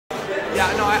Yeah,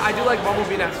 no, I do like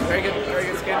Bumblebee Ness. Very good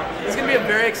skin. It's going to be a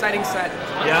very exciting set.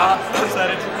 Yeah, I'm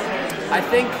excited. I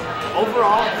think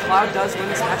overall, Cloud does win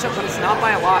this matchup, but it's not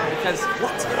by a lot because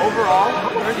overall,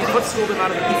 he footstooled him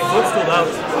out of the game. He footstooled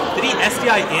out. Did he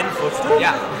SDI in footstool?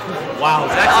 Yeah. Wow,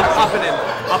 Zach's up and in.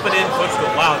 Up and in footstool.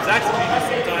 Wow, Zach's a genius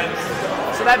sometimes.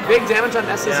 So that big damage on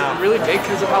Ness is really big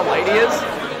because of how light he is.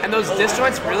 And those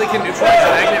disjoints really can neutralize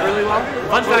Magnet really well.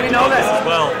 Fun fact we know about that this as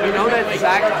well. We know that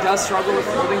Zach does struggle with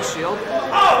holding shield.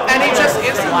 And he just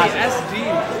instantly SD.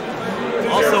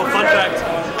 Also, fun fact,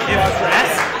 if Ness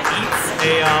eats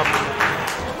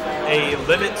a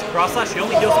limit cross slash, he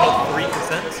only heals about 3%.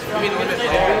 You mean limit blade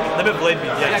beam? Limit blade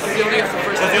beam, yes. Yeah, because he only gets the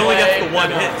first Because he only gets the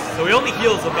one hit. So he only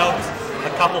heals about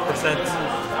a couple percent.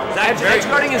 Edge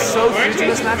guarding is so huge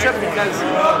in this matchup because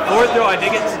forward throw, I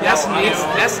dig it. Ness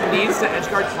needs to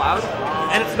edge guard Cloud.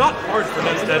 And it's not hard for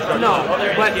Ness to edge guard No,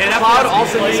 Cloud. but Cloud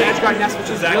also needs to edge guard Ness, which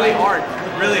is really hard.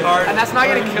 Really hard. And that's not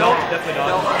getting killed. No, definitely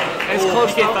not. It's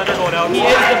close. Thunder going out. He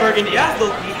is the Burgundy. He has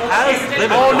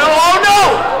limit. Oh no, oh no!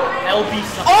 LB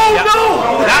Oh no!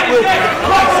 That will be.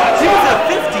 He was at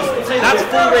 50. That's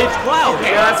full rage Cloud.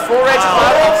 Yeah, that's full rage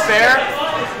Cloud. Fair.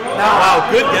 Wow,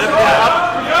 good get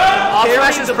up. Off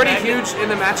smash is pretty huge in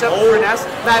the matchup for Ness.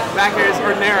 That back air is,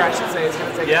 or Nair, I should say, is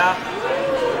going to take it. Yeah.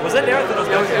 Was that Nair? It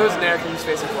was Nair because he's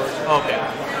facing forward. Okay.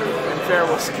 And Fair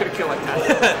was going to kill like that.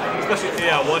 Especially,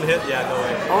 yeah, one hit, yeah, no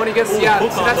way. Oh, and he gets, see,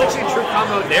 that's actually a true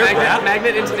combo.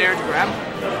 Magnet into Nair to grab.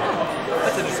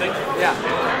 That's interesting. Yeah.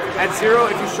 At 0,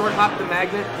 if you short hop the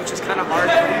Magnet, which is kind of hard.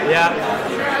 Yeah.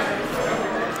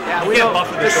 Yeah, we know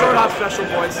the short hop special,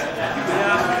 boys.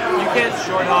 Yeah, you can't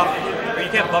short hop. You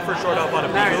can't buffer short hop on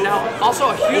a big move. Now, also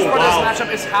a huge part of this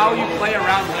matchup is how you play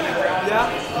around limit.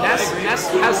 Yeah. Ness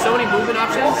has so many movement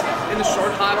options in the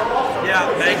short hop.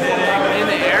 Yeah, magneting in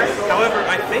the air. However,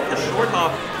 I think the short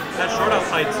hop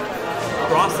height,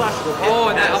 cross slash will hit. Oh,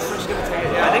 and that up is going to take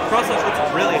it. Yeah, I think cross slash hits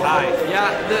really high.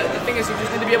 Yeah, the thing is, you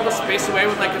just need to be able to space away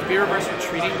with like a B reverse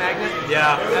retreating Magnet.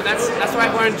 Yeah. And that's why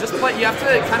I've learned. Just play. You have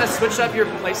to kind of switch up your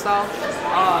playstyle.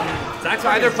 So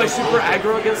either play super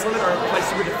aggro against limit or play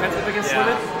super defensive against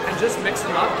limit, and just mix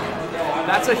them up.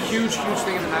 That's a huge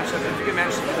thing in the matchup. If you can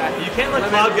manage to do that, you can't let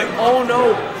Cloud get. Oh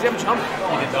no! Does he have a jump?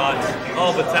 He did not.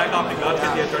 Oh, but Zach did not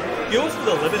get the edge guard. He goes for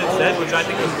the limit instead, which I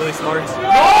think was really smart.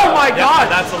 Oh my God!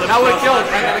 That's a limit. That would kill.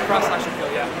 And the cross slash would kill.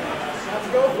 Yeah.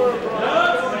 Let's go for it, bro.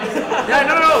 Yeah,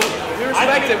 no. We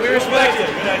respect it. We respect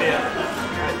it. Good idea.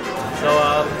 So,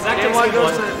 Zach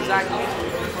goes to Zach.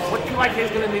 What PYK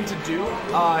is going to need to do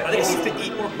I think he needs to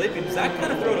eat more blade beams. Zach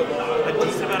kind of throwed a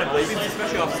decent amount of blade beams,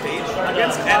 especially off stage.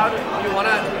 Against Cloud, you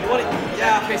want to,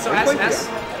 yeah. Okay, so as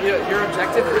Ness, your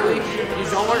objective really, you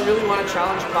don't really want to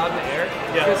challenge Cloud in the air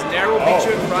because Nair will beat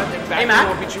you in front and back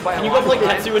will beat you by a lot. Can you go for like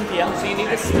Tetsu and PM? So you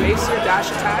need to space your dash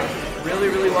attack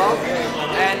really well.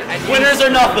 And winners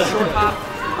or nothing. Short hop,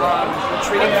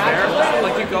 retreating fair,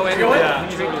 like you go in.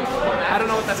 I don't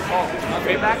know what that's called.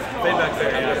 Fade back? Fade back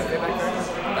fair, yeah. Fade back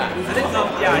fair.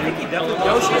 I think he definitely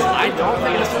Yoshi's, I don't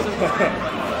think this was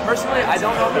personally, I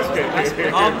don't know if this was the best pick.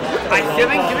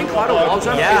 Giving Cloud a wall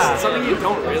jump is something you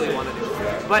don't really want to do.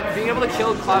 But being able to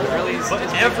kill Cloud early is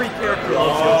every character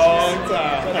loves Yoshi's.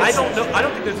 I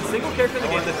don't think there's a single character in the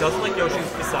game that doesn't like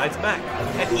Yoshi's besides Mac.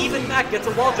 And even Mac gets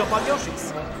a wall jump on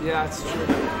Yoshi's. Yeah, it's true.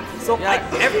 So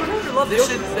every character loves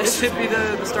Yoshi. This should be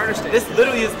the starter stage. This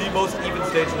literally is the most even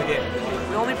stage in the game.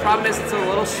 The only problem is it's a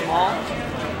little small.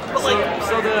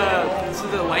 So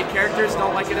the light characters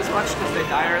don't like it as much because they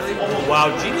die early. Oh wow,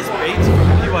 genius bait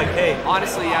from PYK.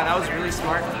 Honestly, yeah, that was really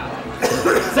smart.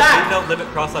 Zach! Limit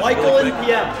cross slash Michael really and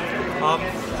PM.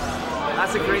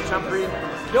 That's a great jump read.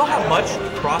 You know how much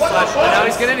cross slash? Now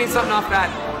he's gonna need something off that.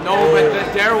 No, but the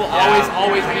dare will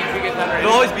always beat Cricket Thunder.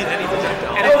 It'll always beat any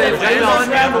projectile. And if they land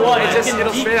on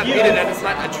it'll straight up beat it, and it's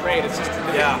not a trade. It's just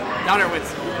downer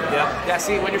wins. Yeah.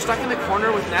 See, when you're stuck in the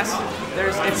corner with Ness,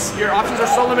 your options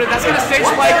are so limited. That's gonna stage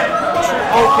spike.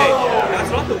 Okay, that's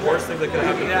not the worst thing that could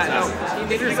happen. Yeah, no. He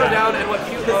needs to go down, and what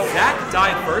Zach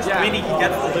died first, meaning he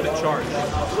gets the limit charge.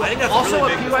 I think that's also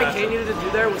really what PYK needed to do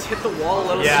there was hit the wall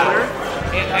a little sooner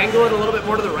and angle it a little bit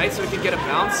more to the right so he could get a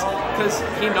bounce, because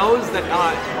he knows that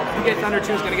PK Thunder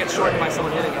 2 is going to get shortened by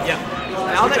someone hitting it. Yeah.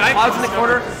 Now that Cloud's in the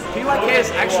corner, PYK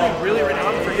is actually really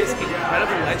renowned for his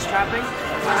incredible ledge trapping.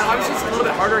 Obviously, it's a little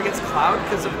bit harder against Cloud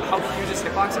because of how huge his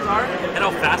hitboxes are. And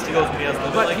how fast he goes when he has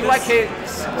limit But like PYK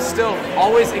still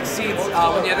always exceeds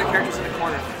when the other character's in the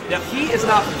corner. Yep. He is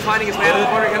not finding his man in the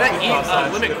corner, gonna eat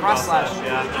limit cross slash.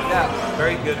 Yeah.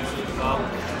 Very good.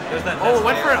 There's that. Oh,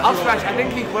 went for an up smash. I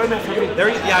think he learned that from me. There,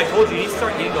 yeah, I told you, you need to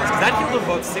start eating those. Because that healed him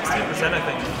about 16%, I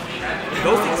think.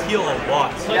 Those things heal a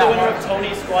lot. So the winner of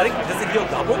Tony's squad. I think, does it heal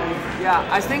double? Yeah,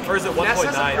 I think Or is it 1.9? Ness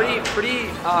has a pretty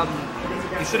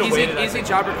He should have waited. easy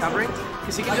job recovering.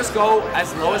 Because he can just go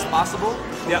as low as possible.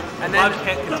 Yeah, and then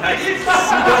can't contest.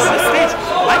 On this stage,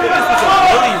 I think this was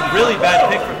a really bad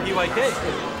pick from PYK.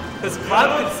 Because Cloud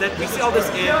can set, we see all this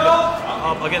in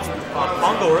against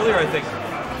Pongo earlier, I think,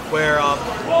 where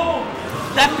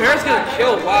that bear's gonna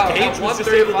kill. Wow, Cage was just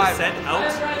able to send out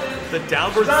the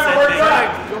downward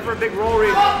sending. Go for a big roll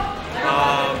read.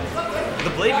 The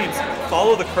blade beams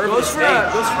follow the curve of the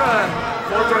stage. Goes for a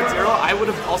 4.0. I would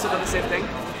have also done the same thing.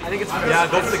 I think it's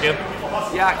go for the gimp.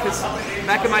 Yeah, because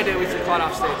back in my day we threw Cloud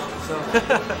off stage. So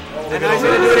and now he's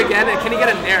gonna do it again. And can he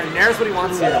get a Nair? Nair's what he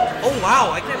wants here. Oh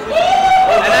wow, I can't believe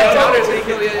and that counters and he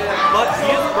can, But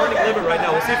he is burning limit right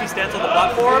now. We'll see if he stands on the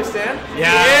platform. Can he stand?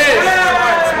 Yeah. He is.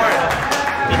 Smart.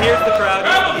 He hears the crowd.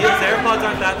 His AirPods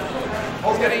aren't that.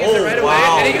 He's gonna use it right away.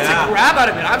 And he gets a grab out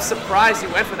of it. I'm surprised he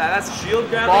went for that. That's shield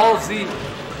grab. Ballsy.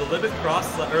 The limit cross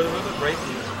or the limit break.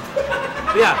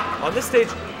 Yeah, on this stage,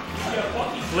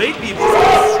 blade beam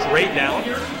is straight down.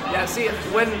 Yeah, see,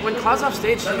 when Cloud's off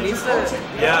stage, he needs to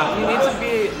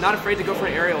be not afraid to go for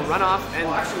an aerial, run off, and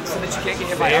so that you can't get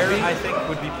hit by air. LB. I think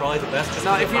would be probably the best.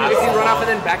 No, if you run off and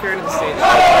then back air into the stage.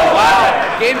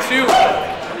 Wow, game 2.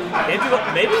 Game 2,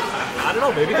 maybe? I don't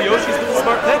know. Maybe the Yoshi's been a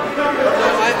smart pick. No,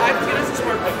 I think it's a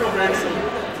smart pick for Madison.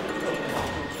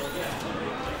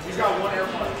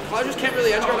 Cloud just can't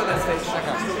really edge guard on that stage.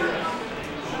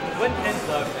 When can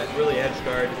Cloud really edge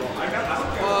guard?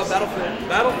 Battlefield.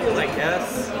 Battlefield, I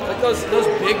guess. Like those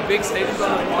big stages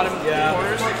on the bottom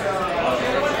corners.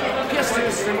 PS2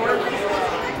 is similar.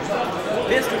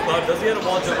 PS2 Cloud, does he have a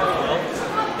wall jump as well?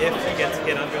 If he gets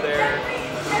hit under there,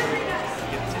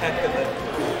 he can tech and then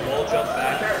wall jump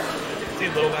back. See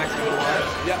Little Max do it a lot.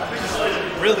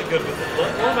 Yeah. Really good with it.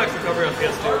 Little Max recovery on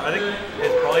PS2, I think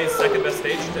it's probably his second best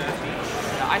stage.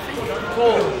 Yeah, I think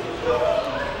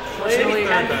personally,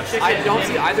 I don't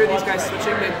see either of these guys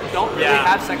switching. They don't really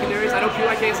have secondaries. I know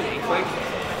PYK is an Inkling,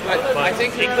 but I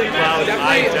think Inkling Cloud,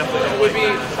 I definitely would be.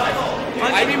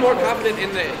 I'd be more confident in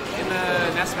the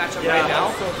Ness matchup right now,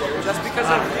 just because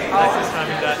of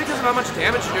how much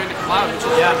damage you're doing to Cloud, which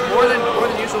is more than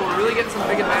usual. We're really getting some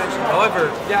big advantage.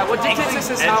 However, what dictates this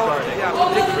is how.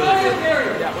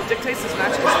 What dictates this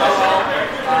match is how well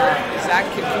Zach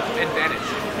can keep advantage.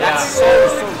 That's so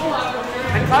huge.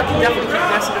 And Cloud can definitely keep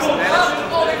Ness at disadvantage,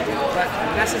 but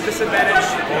Ness's disadvantage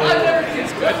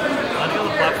is good. Landing on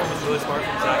the platform was really smart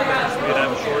from Zach because we could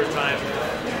have a shorter time.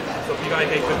 So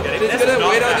PYK couldn't get it. He's going to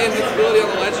wait on the invincibility on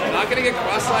the ledge. Not going to get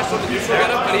cross-slashed on the neutral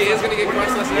getup, but he is going to get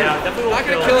cross-slashed here. Yeah, definitely not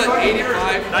going to kill at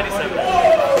 85. 97.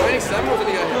 97 was going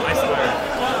to get hit. I swear.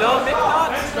 No, maybe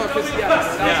not. No, because, that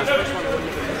was his first one.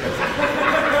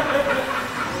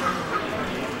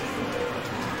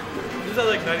 He was at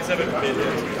like 97 mid.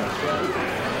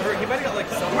 Or he might have got like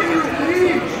something.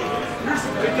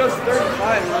 He does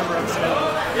 35, remember, I'm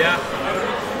saying. Yeah.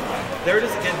 There it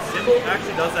is again. Symbol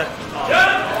actually does that.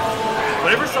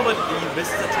 Whenever someone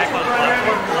misses a tech on a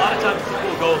platform, a lot of times people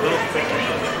will go a little quickly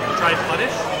to try and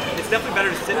punish. It's definitely better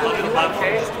to sit under the platform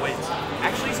and just wait.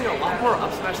 Actually using a lot more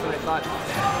up smash than I thought.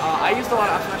 I used a lot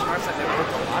of up smash arts that never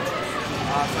worked a lot.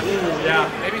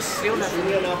 Maybe steal that.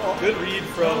 Good read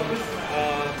from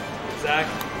Zach.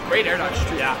 Great air dodge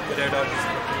too. Yeah, good air dodge.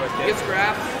 He gets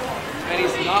grabbed, and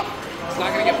he's not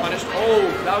going to get punished. Oh,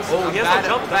 that was a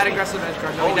bad aggressive edge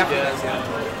guard. No, he definitely does.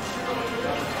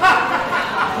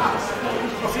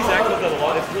 You see Zach does that a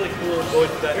lot. It's really cool going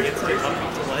to that instant up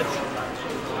to ledge.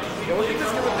 The only thing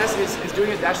that's good with this is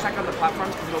doing a dash attack on the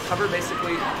platforms because it'll cover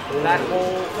basically that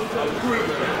whole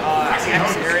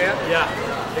X area. Yeah,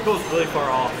 it goes really far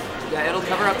off. Yeah, it'll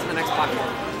cover up to the next platform.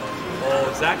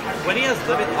 Oh, Zach, when he has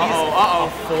limit, he's a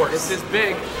force. This is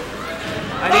big.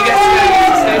 And he gets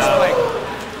the stage spike.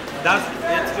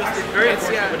 It's very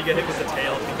unfortunate when you get hit with the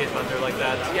tail if you get under like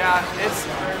that. Yeah,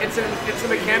 it's a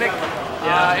mechanic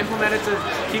implemented to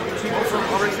keep people from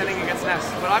overextending against Ness.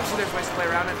 But obviously there's ways to play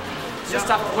around it. It's just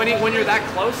tough. When you're that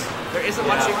close, there isn't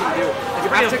much you can do. You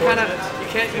have to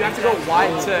you have to go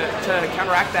wide to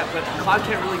counteract that, but Cloud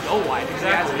can't really go wide because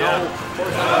he has no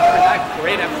horizontal. That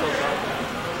great episode though.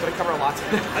 Gonna cover a lot.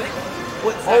 I think.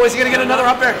 Is he gonna get another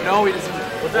up air? No, he doesn't.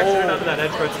 What Zach should have done in that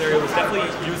edge guard scenario was definitely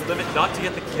use limit not to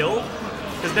get the kill,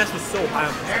 because Ness was so high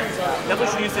on this. Definitely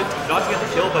should use it not to get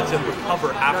the kill, but to recover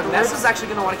afterwards. No, Ness is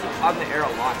actually gonna want to keep on the air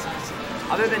a lot.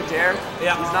 Other than Dare,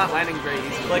 he's not landing very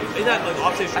easy. Like in that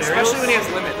offstage scenario, especially when he has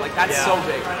limit. Like that's so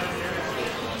big.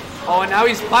 Oh, and now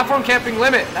he's platform camping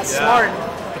limit. That's smart.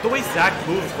 The But the way Zach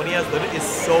moves when he has limit is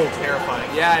so terrifying.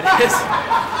 Yeah, it is.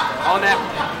 On that.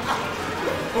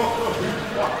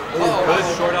 Good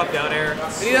short up down air.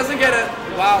 And he doesn't get it.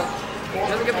 Wow. He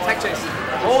doesn't get the tech chase.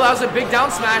 Oh, that was a big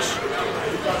down smash.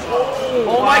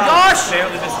 Oh my gosh!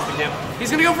 Barely misses the game.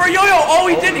 He's gonna go for a yo-yo. Oh,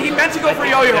 he didn't. He meant to go for a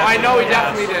yo-yo. I know he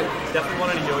definitely did. Definitely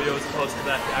wanted a yo-yo as opposed to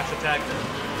that action tag.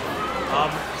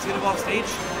 He's gonna go off stage.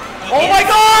 Oh my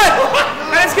god!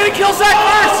 And it's gonna kill Zach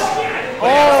first!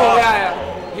 Oh, yeah.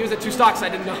 He was at 2 stocks, I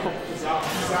didn't know.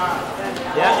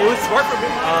 Yeah, it was smart from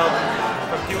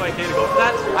PYK to go for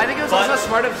that. I think it was also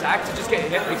smart of Zach to just get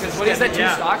hit because when he's at 2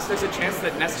 stocks, there's a chance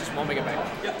that Ness just won't make it back.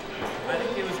 Yeah. I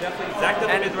think it was definitely Zach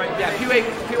definitely made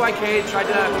the right PYK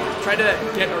tried to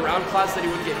get around Cloud so that he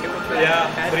wouldn't get hit with the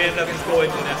head. But he ended up just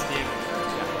going to an SD.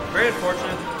 Very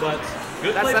unfortunate, but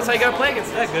good play. That's how you gotta play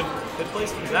against him. Yeah, good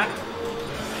plays from Zach.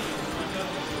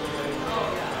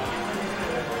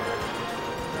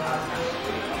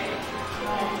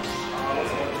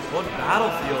 What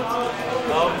Battlefield?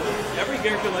 Every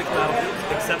character likes Battlefield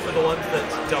except for the ones that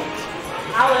don't.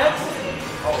 Alex,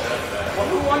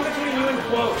 who won between you and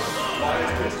Close?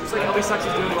 It's like Elby Sucks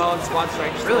is doing well in Squad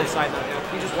Strike. Really? Side note, yeah.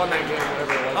 He just won that game,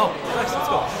 whatever it was. Oh, nice. Let's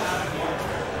go.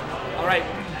 All right,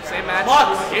 same match.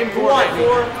 Game 4.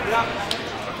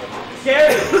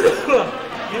 Gary.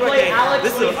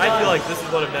 I feel like this is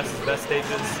one of Ness's best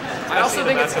stages. I also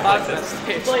think it's Cloud's best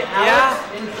stage. Yeah,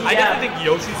 I definitely think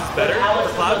Yoshi's is better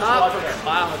for Cloud. Not for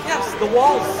Cloud. Yes, the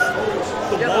walls.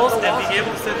 The walls and being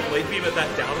able to send blade beam at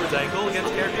that downwards angle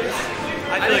against characters.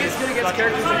 I think it's good against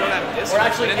characters that go that distance. Or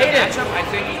actually, in the matchup, I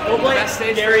think the best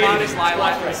stage for Cloud is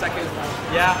Lilac for the second.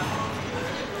 Yeah,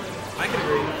 I can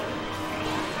agree.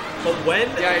 But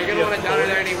when you're gonna want a downer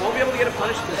there, and he won't be able to get a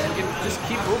punish because he can just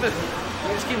keep moving.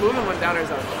 You just keep moving when downers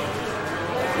up.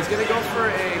 He's gonna go for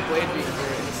a blade beam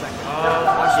here in a second.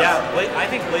 I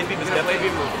think blade beam is definitely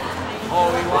blade beam move. Oh,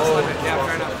 he lost limit. Yeah,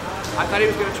 fair enough. I thought he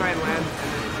was gonna try and land and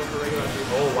then go for regular beam.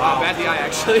 Oh wow, bad DI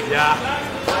actually. Yeah.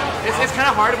 It's kind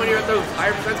of hard when you're at the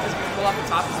higher defense because you can pull off the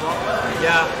top as well.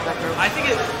 Yeah. I think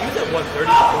he was at 130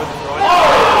 before the throwing.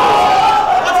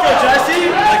 Let's go,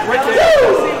 Jesse! Like right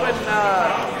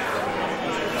there.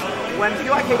 When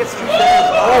PYK gets 2 players,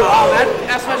 oh wow, that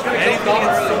S-Smash gonna kill Golf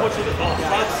early. So much of the ball.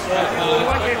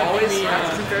 PYK always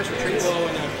has 2 pairs retreats,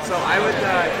 so I would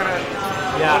kind of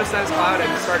notice that as Cloud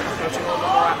and start approaching a little bit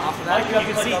more off of that. You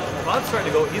can see Cloud's starting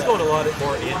to go, he's going a lot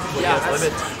more in when he has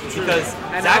limits. Because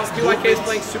and now PYK is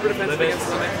playing super defensive against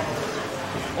limit.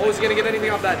 Oh, is he gonna get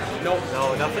anything off that? Nope.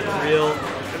 No, nothing real.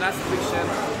 And that's the big shin.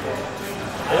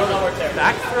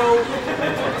 Back throw,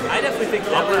 I definitely think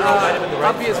up might have been the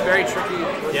right. Up is very tricky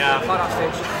with the Cloud off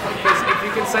stage. Because if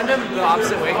you can send him the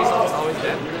opposite way, he's almost always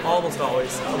dead. Almost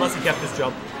always, unless he kept his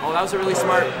jump. Oh, that was a really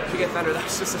smart to get Thunder. That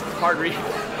was just a hard read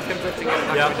of him drifting in and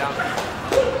knocking it down.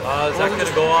 Is that going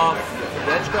to go off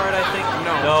the edge guard, I think?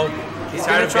 No. He's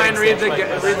going to try and read the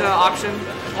option.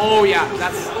 Oh, yeah,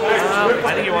 that's...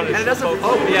 I think he wanted to... And it doesn't...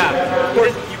 Oh, yeah.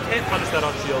 You can't punish that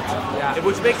on shield. Yeah.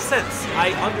 Which makes sense.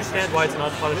 I understand why it's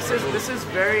not punished. This is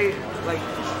very, like,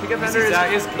 Pick Up Thunder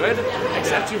is good,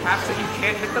 except you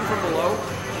can't hit them from below.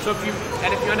 So if you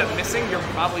end up missing, you're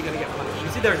probably going to get punished.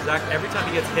 You see there, Zach, every time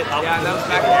he gets hit up, that was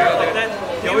back in the like that,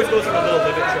 he always goes for a little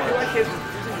limit charge. I like his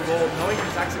refusing to roll, knowing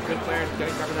Zach's a good player and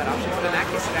getting covered that option, but in that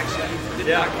case, it actually did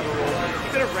not give a roll. He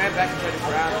could have ran back and tried to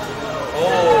grab.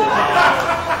 Oh!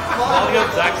 Calling up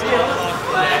Zach's John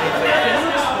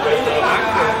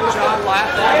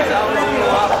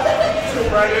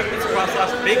it's cross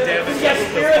slash big damage. Zach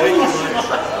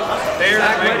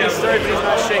might be started, but he's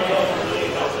not shaking.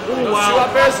 Ooh, wow.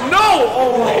 No!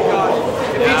 Oh my god.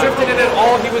 If he drifted in at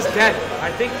all, he was dead.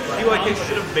 I think PYK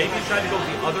should have maybe tried to go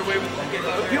the other way with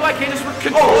PYK just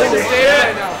controlling the stage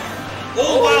right now.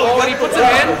 Oh wow. When he puts him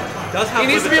in, he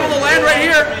needs to be able to land right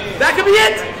here. That could be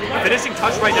it. Finishing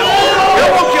touch right now.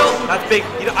 Kill. That's big.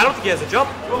 I don't think he has a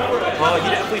jump. He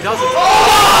definitely doesn't. Oh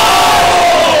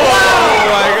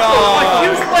my god. A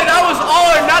huge play. That was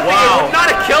all or nothing. It would not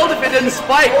have killed if it didn't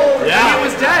spike. Yeah. He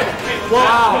was dead.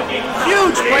 Wow.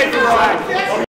 Huge play from Zach.